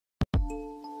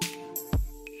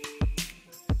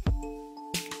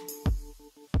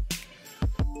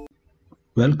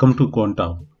Welcome to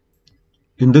Quantower.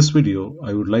 In this video,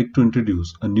 I would like to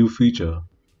introduce a new feature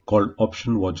called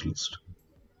Option Watchlist.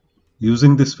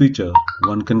 Using this feature,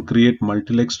 one can create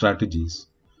multi-leg strategies,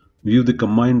 view the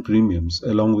combined premiums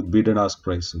along with bid and ask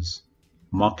prices,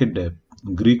 market depth,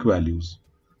 Greek values,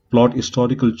 plot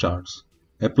historical charts,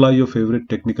 apply your favorite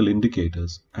technical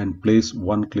indicators, and place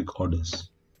one-click orders.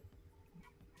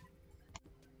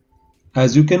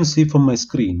 As you can see from my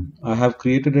screen, I have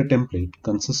created a template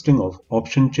consisting of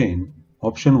option chain,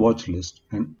 option watch list,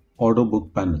 and order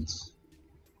book panels.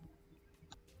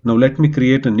 Now let me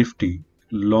create a nifty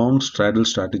long straddle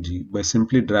strategy by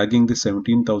simply dragging the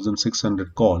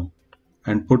 17,600 call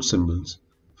and put symbols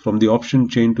from the option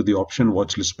chain to the option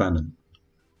watch list panel.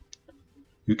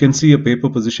 You can see a paper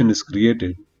position is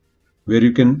created where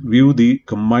you can view the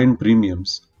combined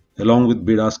premiums along with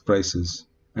bid ask prices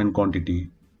and quantity,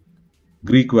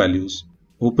 Greek values,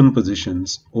 open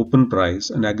positions, open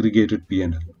price, and aggregated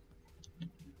P&L.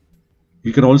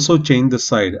 You can also change the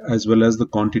side as well as the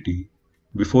quantity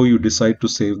before you decide to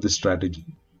save this strategy.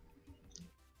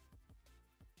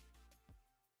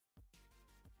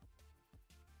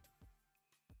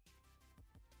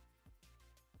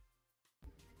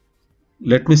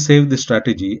 Let me save this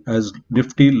strategy as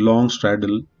Nifty Long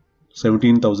Straddle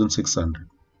 17,600.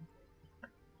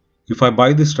 If I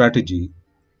buy this strategy,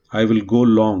 I will go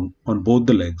long on both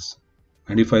the legs,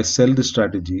 and if I sell this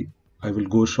strategy, I will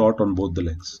go short on both the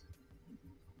legs.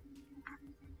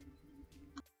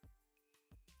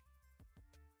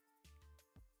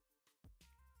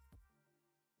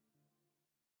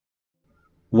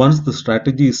 Once the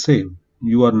strategy is saved,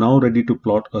 you are now ready to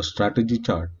plot a strategy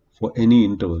chart for any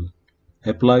interval,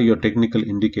 apply your technical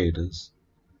indicators,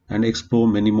 and explore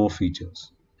many more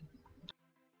features.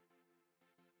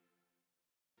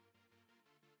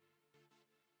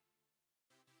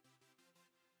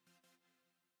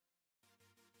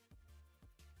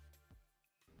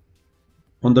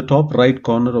 On the top right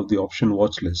corner of the option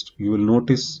watch list, you will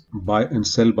notice buy and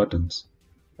sell buttons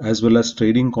as well as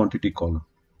trading quantity column.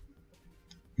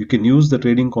 You can use the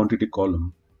trading quantity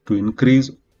column to increase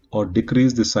or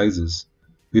decrease the sizes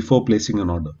before placing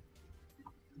an order.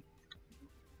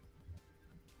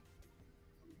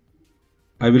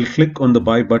 I will click on the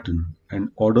buy button and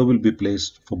order will be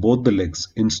placed for both the legs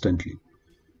instantly.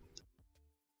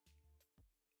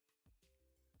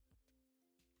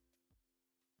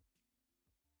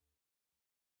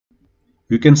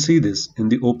 You can see this in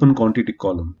the open quantity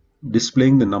column,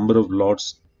 displaying the number of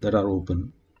lots that are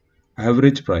open,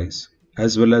 average price,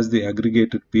 as well as the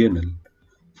aggregated P&L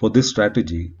for this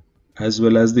strategy, as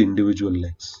well as the individual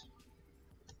legs.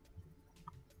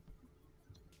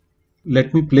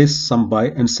 Let me place some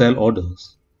buy and sell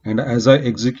orders, and as I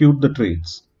execute the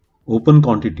trades, open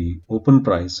quantity, open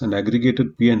price, and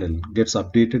aggregated P&L gets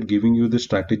updated, giving you the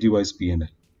strategy-wise P&L.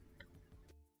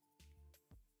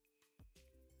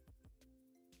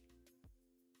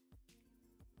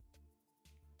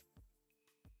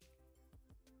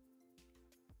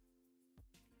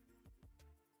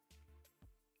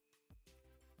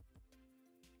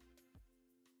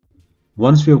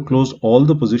 Once we have closed all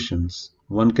the positions,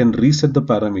 one can reset the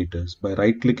parameters by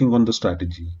right-clicking on the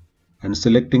strategy and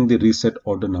selecting the reset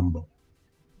order number.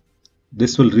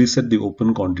 This will reset the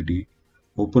open quantity,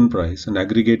 open price, and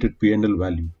aggregated P&L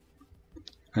value,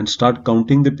 and start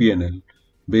counting the P&L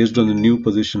based on the new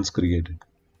positions created.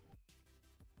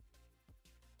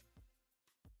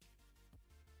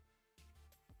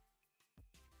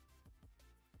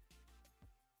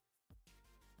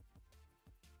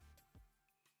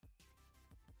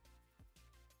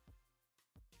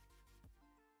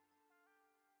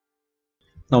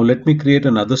 Now let me create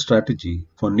another strategy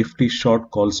for Nifty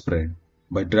short call spread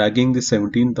by dragging the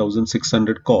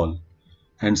 17,600 call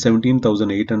and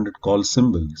 17,800 call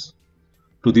symbols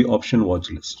to the option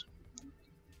watch list.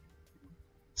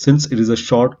 Since it is a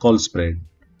short call spread,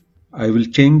 I will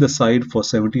change the side for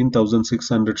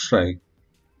 17,600 strike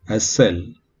as sell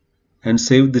and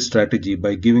save the strategy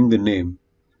by giving the name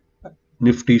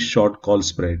Nifty short call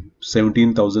spread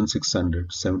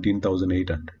 17,600,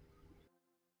 17,800.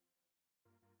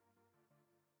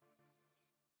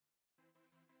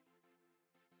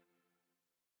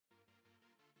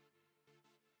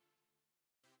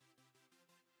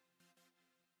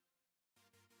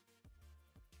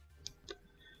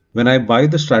 When I buy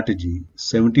the strategy,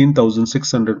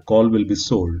 17,600 call will be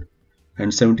sold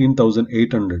and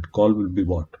 17,800 call will be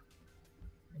bought.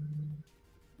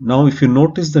 Now if you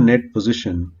notice the net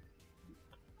position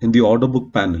in the order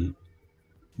book panel,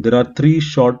 there are 3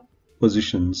 short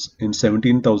positions in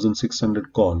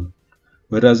 17,600 call,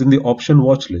 whereas in the option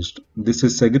watch list, this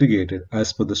is segregated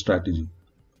as per the strategy.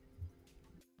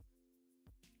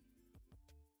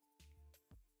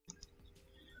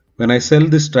 When I sell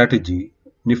this strategy,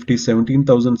 Nifty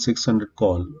 17,600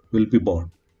 call will be bought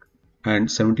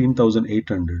and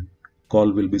 17,800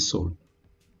 call will be sold.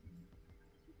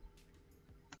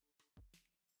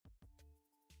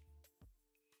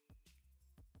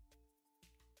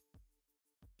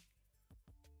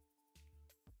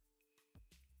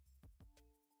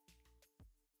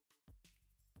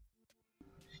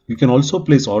 You can also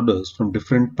place orders from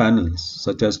different panels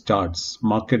such as charts,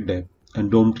 market depth, and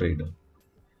dome trader.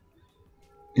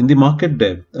 In the market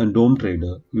depth and dome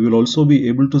trader, you will also be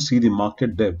able to see the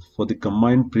market depth for the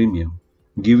combined premium,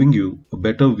 giving you a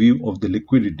better view of the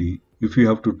liquidity if you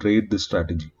have to trade this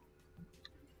strategy.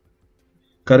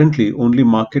 Currently, only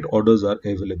market orders are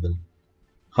available.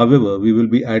 However, we will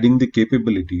be adding the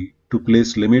capability to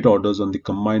place limit orders on the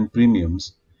combined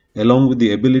premiums along with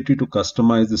the ability to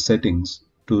customize the settings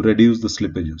to reduce the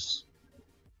slippages.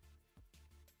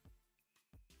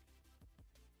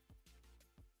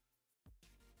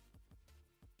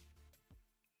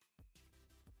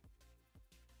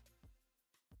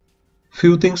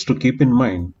 Few things to keep in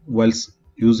mind whilst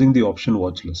using the option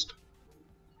watch list.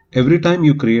 Every time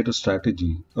you create a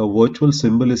strategy, a virtual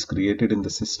symbol is created in the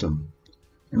system,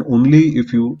 and only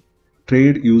if you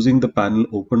trade using the panel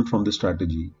opened from the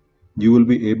strategy, you will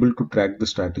be able to track the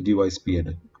strategy-wise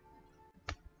P&L.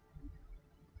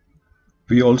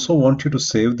 We also want you to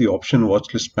save the option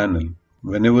watchlist panel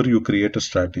whenever you create a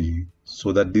strategy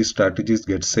so that these strategies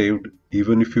get saved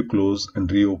even if you close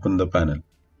and reopen the panel.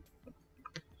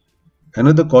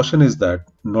 Another caution is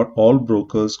that not all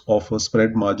brokers offer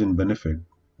spread margin benefit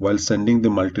while sending the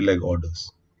multi-leg orders.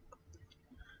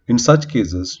 In such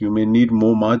cases, you may need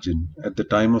more margin at the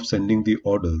time of sending the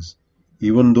orders,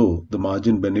 even though the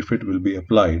margin benefit will be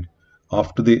applied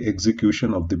after the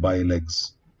execution of the buy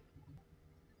legs.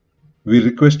 We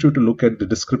request you to look at the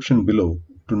description below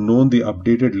to know the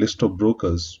updated list of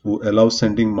brokers who allow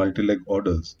sending multi-leg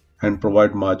orders and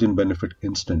provide margin benefit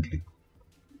instantly.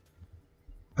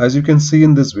 As you can see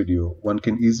in this video, one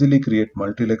can easily create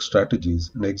multi-leg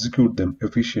strategies and execute them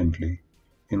efficiently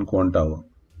in Quantower.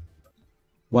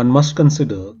 One must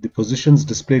consider the positions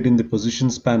displayed in the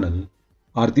positions panel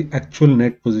are the actual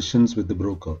net positions with the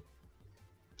broker.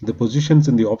 The positions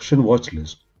in the option watch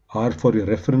list are for a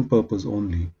reference purpose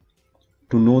only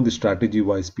to know the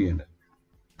strategy-wise P&L.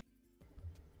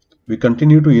 We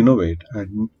continue to innovate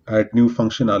and add new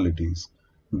functionalities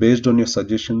based on your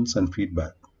suggestions and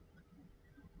feedback.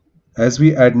 As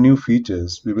we add new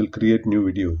features, we will create new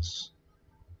videos.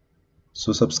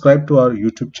 So subscribe to our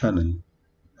YouTube channel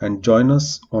and join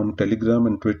us on Telegram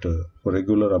and Twitter for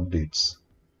regular updates.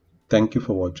 Thank you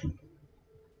for watching.